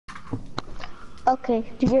Okay,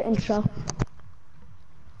 do your intro.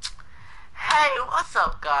 Hey, what's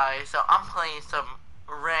up guys? So I'm playing some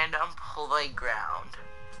random playground.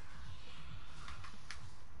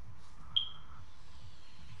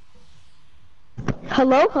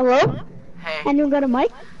 Hello, hello? Hey, Anyone got a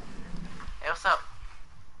mic? hey, what's up?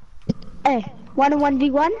 Hey,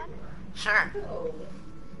 1v1? Sure.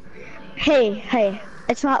 Hey,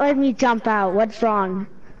 it's not letting me jump out. What's wrong?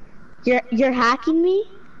 You're hacking me?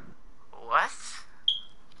 What?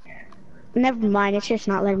 Never mind, it's just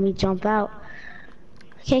not letting me jump out.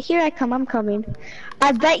 Okay, here I come, I'm coming.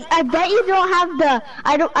 I bet you don't have the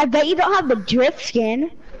I bet you don't have the drift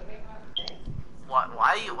skin. What?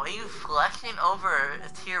 Why are you flexing over a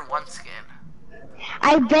tier 1 skin?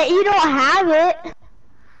 I bet you don't have it.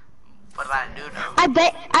 But I do know. I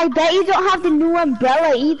bet you don't have the new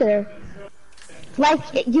umbrella either. Like,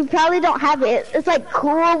 you probably don't have it. It's like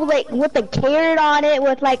cool, like with a carrot on it,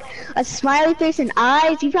 with like a smiley face and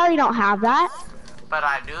eyes. You probably don't have that. But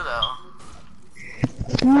I do though.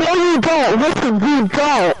 No, you don't. Listen, you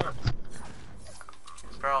don't.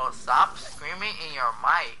 Bro, stop screaming in your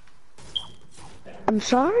mic. I'm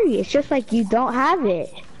sorry. It's just like you don't have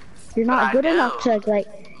it. You're But not I good do. enough to like.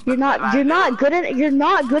 You're But not. I You're not do. good. You're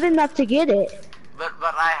not good enough to get it. But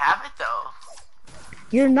I have it though.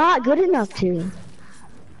 You're not good enough to.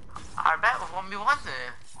 I bet with 1v1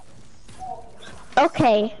 then.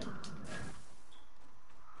 Okay.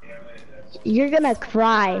 You're gonna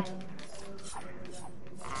cry.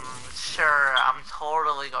 Sure, I'm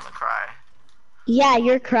totally gonna cry. Yeah,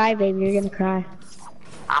 you're cry, baby. You're gonna cry.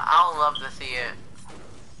 I'll love to see it.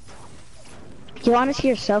 You want to see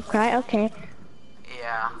yourself cry? Okay.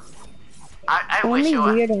 Yeah. I wish Only it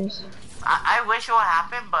would. weirdos. I wish it would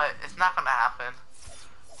happen, but it's not gonna happen.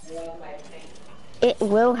 It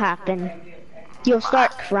will happen. You'll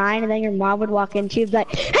start crying, and then your mom would walk in. She'd be like,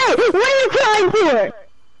 "Hey, what are you crying for?"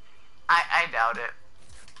 I doubt it.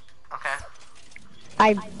 Okay.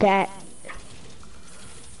 I bet.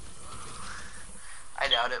 I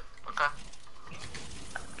doubt it. Okay.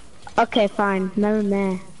 Okay, fine. Never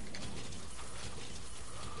mind.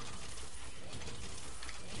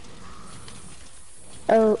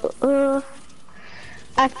 Oh,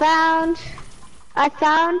 I found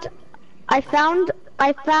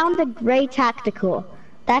I found the gray tactical.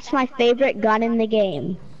 That's my favorite gun in the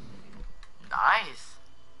game. Nice.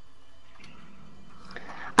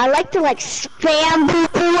 I like to like spam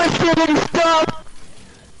people with it and stuff.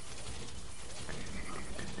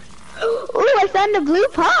 Ooh, I found a blue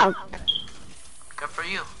pump. Good for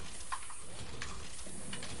you.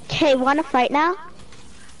 Okay, wanna fight now?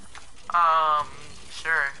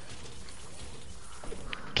 Sure.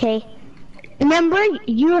 Okay. Remember,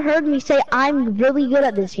 you heard me say I'm really good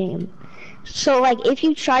at this game. So, like, if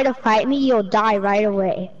you try to fight me, you'll die right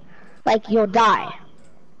away. Like, you'll die.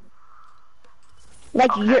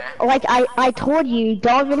 Like, Okay. I told you, you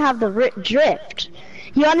don't even have the drift.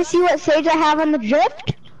 You wanna see what stage I have on the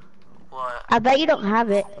drift? What? I bet you don't have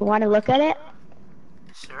it. Wanna look at it?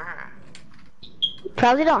 Sure.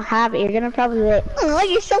 Probably don't have it. You're gonna probably be like, oh,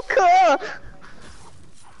 you're so cool.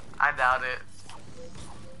 I doubt it.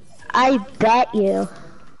 I bet you.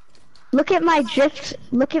 Look at my drift.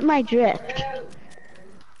 Look at my drift.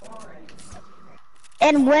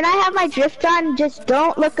 And when I have my drift on, just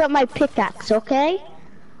don't look at my pickaxe, okay?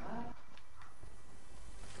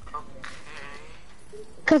 Okay.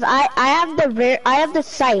 Cause I have the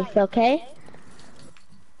scythe, okay?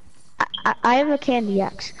 I have a candy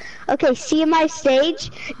axe. Okay, see my stage?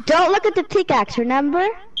 Don't look at the pickaxe, remember?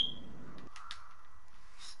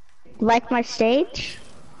 Like my stage?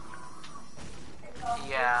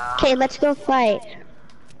 Yeah. Okay, let's go fight.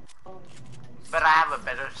 But I have a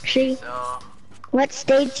better stage, See? so What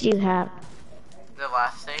stage do you have? the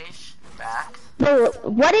last stage, max. No,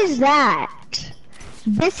 what is that?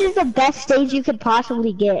 This is the best stage you could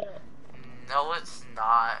possibly get. No, it's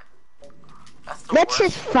not. That's the Let's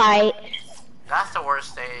worst. just fight. That's the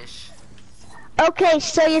worst stage. Okay,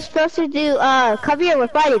 so you're supposed to do, come here, we're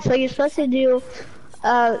fighting. So you're supposed to do,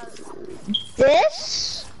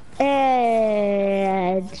 this,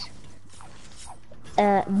 and,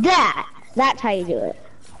 that. That's how you do it.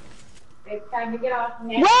 It's time to get off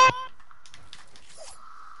now. What?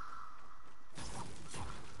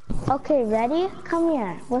 Okay, ready? Come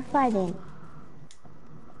here, we're fighting.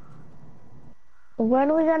 Where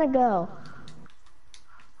are we gonna go?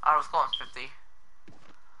 I was going 50.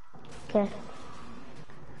 Okay.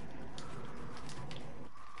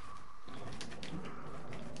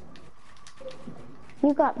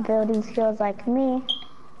 You got building skills like me.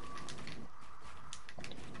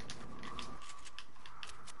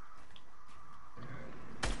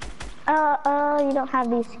 You don't have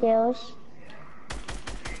these skills.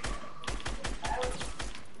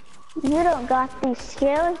 You don't got these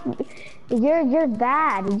skills. You're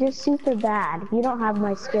bad. You're super bad. You don't have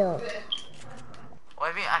my skills.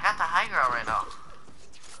 What do you mean? I got the high ground right now.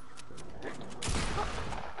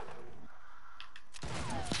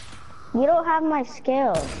 You don't have my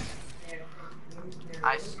skills.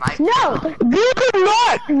 I sniped. No, you did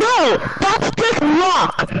not. No, that's just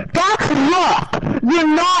luck. That's luck. You're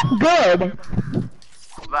not good.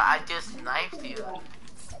 But I just sniped you.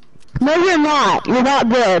 No, you're not. You're not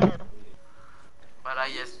good. But I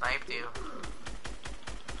just sniped you.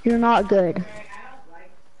 You're not good.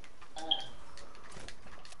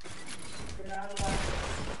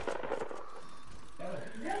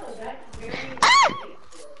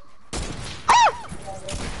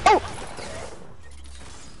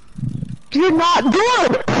 You're not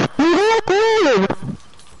good! You're not good!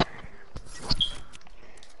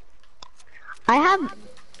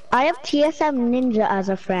 I have TSM Ninja as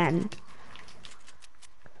a friend.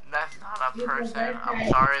 That's not a person. I'm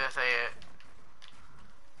sorry to say it.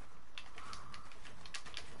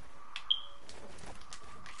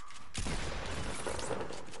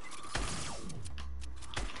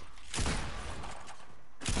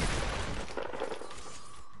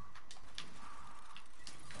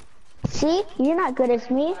 See? You're not good as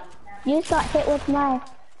me. You just got hit with my...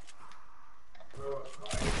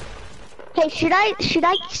 Hey, should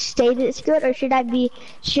I stay this good or should I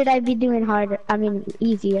be doing harder? I mean,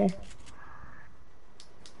 easier.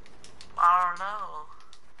 I don't know.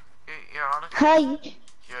 You're honestly. Hey,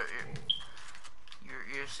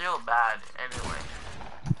 You're still bad anyway.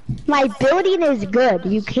 my building is good.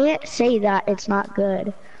 You can't say that it's not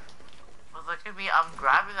good. But look at me. I'm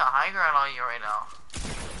grabbing the high ground on you right now.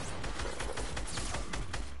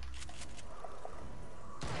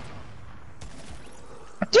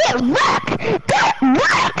 Get wrecked! Get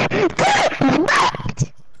wrecked! Get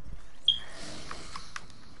wrecked!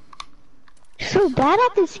 So bad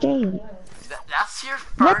at this game. That's your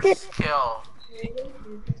first kill.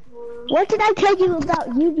 What did I tell you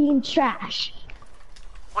about you being trash?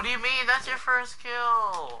 What do you mean? That's your first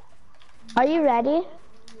kill. Are you ready?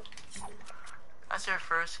 That's your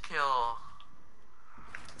first kill.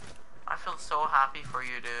 I feel so happy for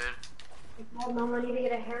you, dude. Mom, I need to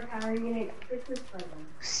get a haircut. Are you gonna get a Christmas present?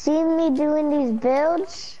 See me doing these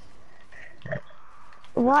builds?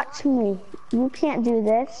 Watch me. You can't do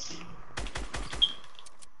this.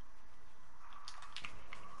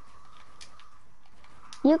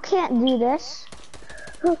 You can't do this.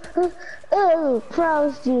 Oh,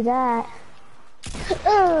 pros do that.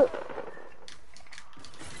 Oh.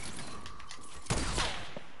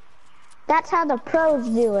 That's how the pros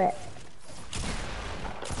do it.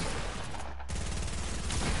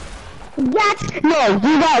 No,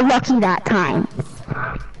 you got lucky that time.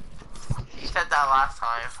 You said that last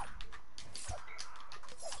time.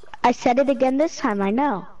 I said it again this time, I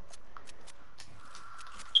know.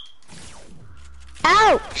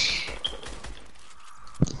 Ouch!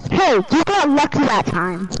 Hey, you got lucky that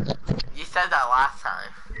time. You said that last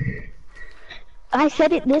time. I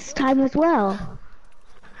said it this time as well.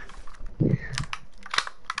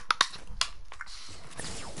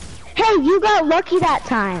 Hey, you got lucky that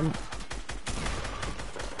time.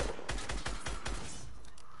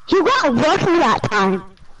 You got lucky that time.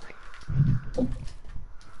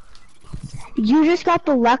 You just got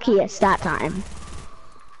the luckiest that time.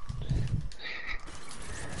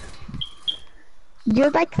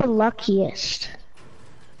 You're like the luckiest.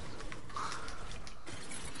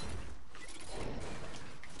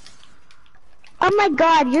 Oh my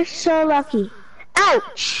god, you're so lucky.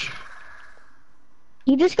 Ouch!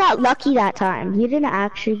 You just got lucky that time. You didn't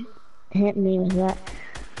actually hit me with that.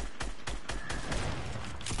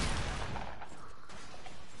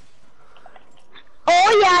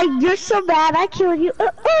 Oh yeah, you're so bad. I killed you.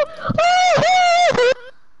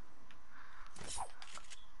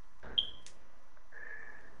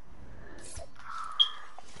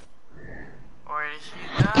 Where did she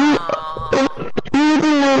go?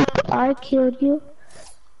 I killed you.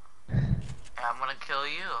 I'm gonna kill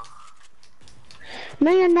you.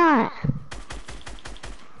 No, you're not.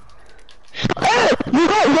 Hey, you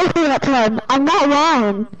got lucky that time. I'm not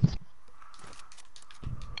lying.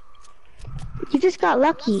 You just got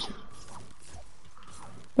lucky.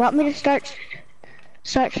 Want me to start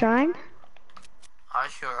trying? Are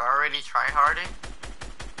you already tryharding?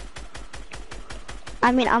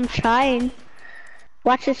 I mean, I'm trying.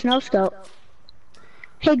 Watch this no scope.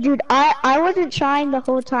 Hey, dude, I wasn't trying the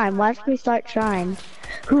whole time. Watch me start trying.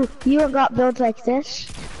 Who? You got builds like this?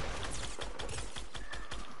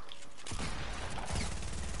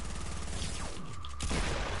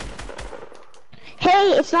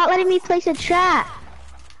 Wait, it's not letting me place a trap.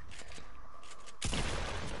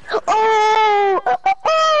 Oh!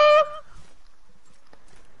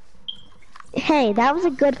 Hey, that was a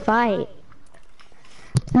good fight.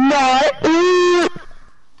 No.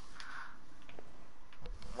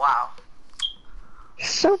 Wow.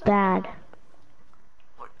 So bad.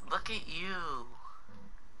 Look at you.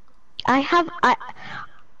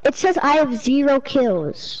 It says I have 0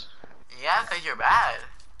 kills. Yeah, 'cause you're bad.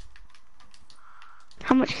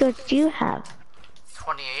 How much kills do you have?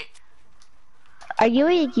 28. Are you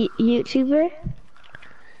a YouTuber?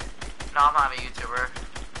 No, I'm not a YouTuber.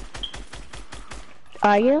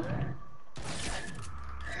 Are you?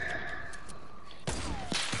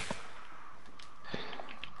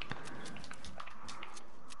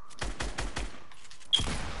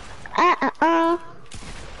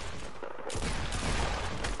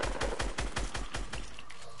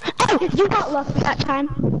 Oh, you got lucky that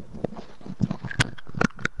time.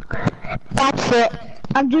 That's it.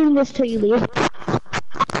 I'm doing this till you leave.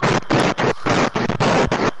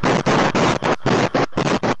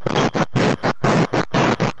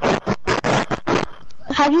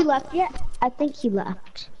 Have you left yet? I think he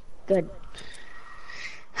left. Good.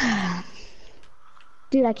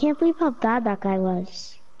 Dude, I can't believe how bad that guy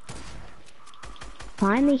was.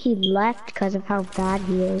 Finally he left because of how bad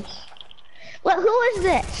he is. What, who is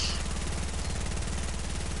this?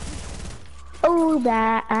 Oh,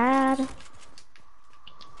 bad.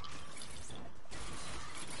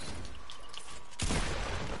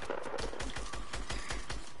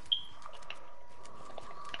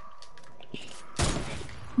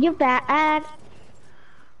 You're bad.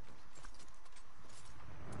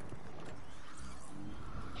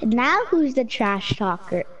 Now who's the trash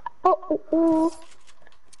talker? Oh.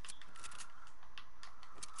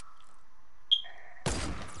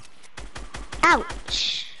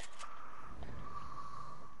 Ouch.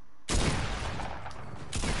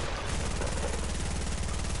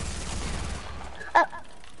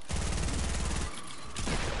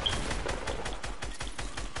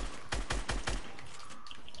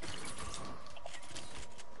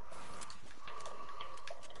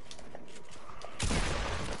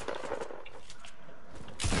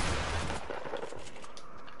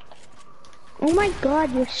 Oh my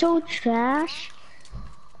god, you're so trash.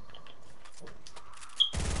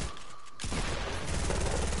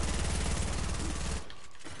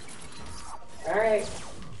 Alright.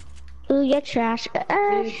 Ooh, you're trash.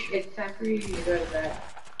 It's time for you to go to bed.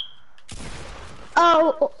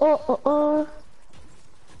 Oh.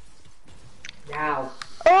 Now.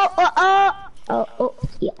 Oh.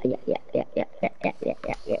 Yeah.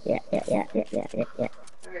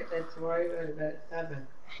 Alright, then tomorrow you go to bed at 7.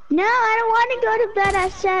 No, I don't want to go to bed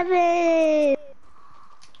at 7.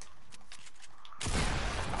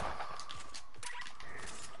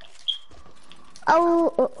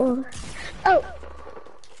 Oh.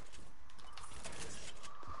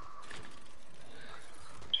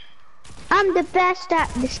 I'm the best at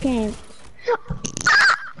this game.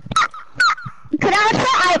 Could I have the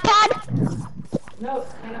iPad? No,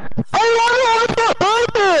 I want to watch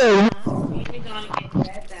the you need to go and get to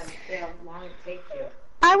bed then. See how long it takes you.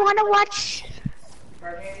 I want to watch.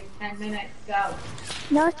 For maybe 10 minutes, go.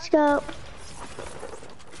 No, let's go.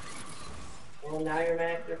 Well, now your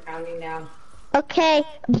minutes are counting down. Okay,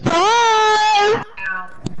 bye. Ow.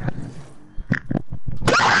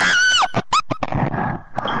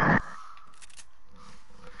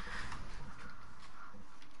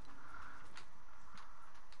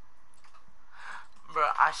 Bro,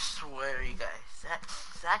 I swear you guys,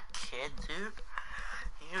 that kid, dude,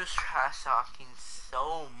 he was trash talking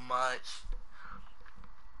so much.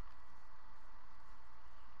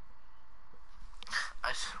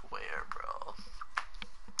 I swear, bro.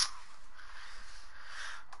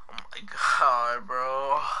 Oh my god,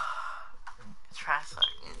 bro. Trash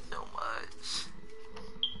talking so much.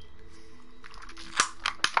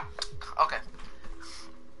 Okay.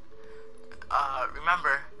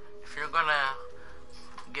 Remember, if you're gonna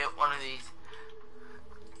get one of these,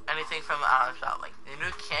 anything from the Island Shop, like the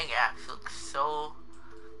new Kang axe looks so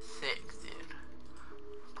sick, dude.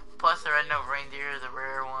 Plus the red nose reindeer, the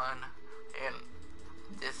rare one, and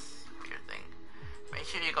this weird thing. Make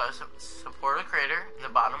sure you go to support a creator in the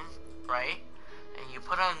bottom right, and you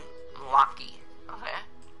put on Locky, okay?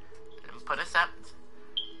 And put accept.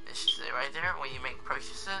 It should say right there when you make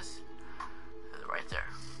purchases, right there.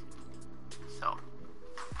 So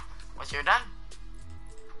once you're done,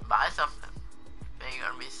 buy something. Then you're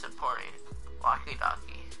gonna be supporting Locky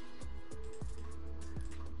Docky.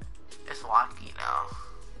 It's Locky now.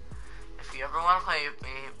 If you ever want to play with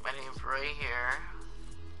me, my name's right here.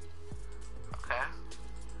 Okay.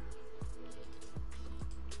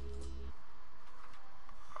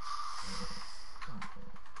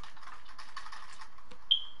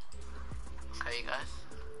 Okay, you guys.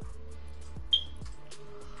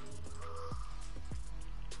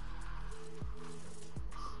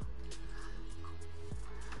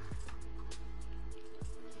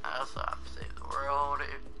 I also have to save the world.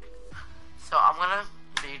 So I'm gonna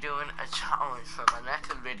be doing a challenge for my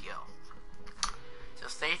next video. So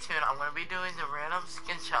stay tuned. I'm gonna be doing the random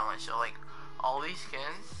skin challenge. So like all these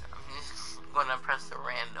skins, I'm just gonna press the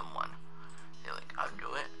random one. So like I'll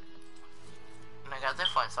do it. And I got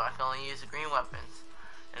this one, so I can only use the green weapons.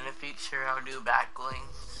 In the future, I'll do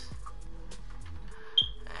backlinks.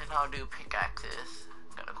 And I'll do pickaxes.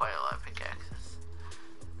 Got quite a lot of pickaxes.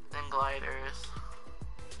 Then gliders.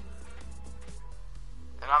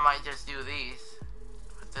 And I might just do these.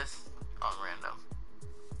 Put this on random.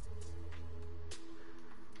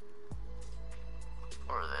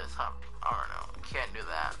 Or this. I don't know. Can't do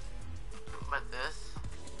that. But this.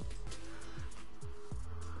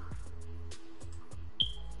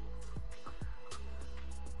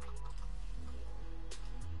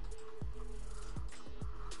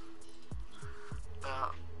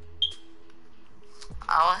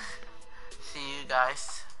 I'll see you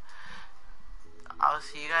guys. I'll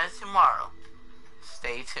see you guys tomorrow.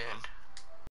 Stay tuned.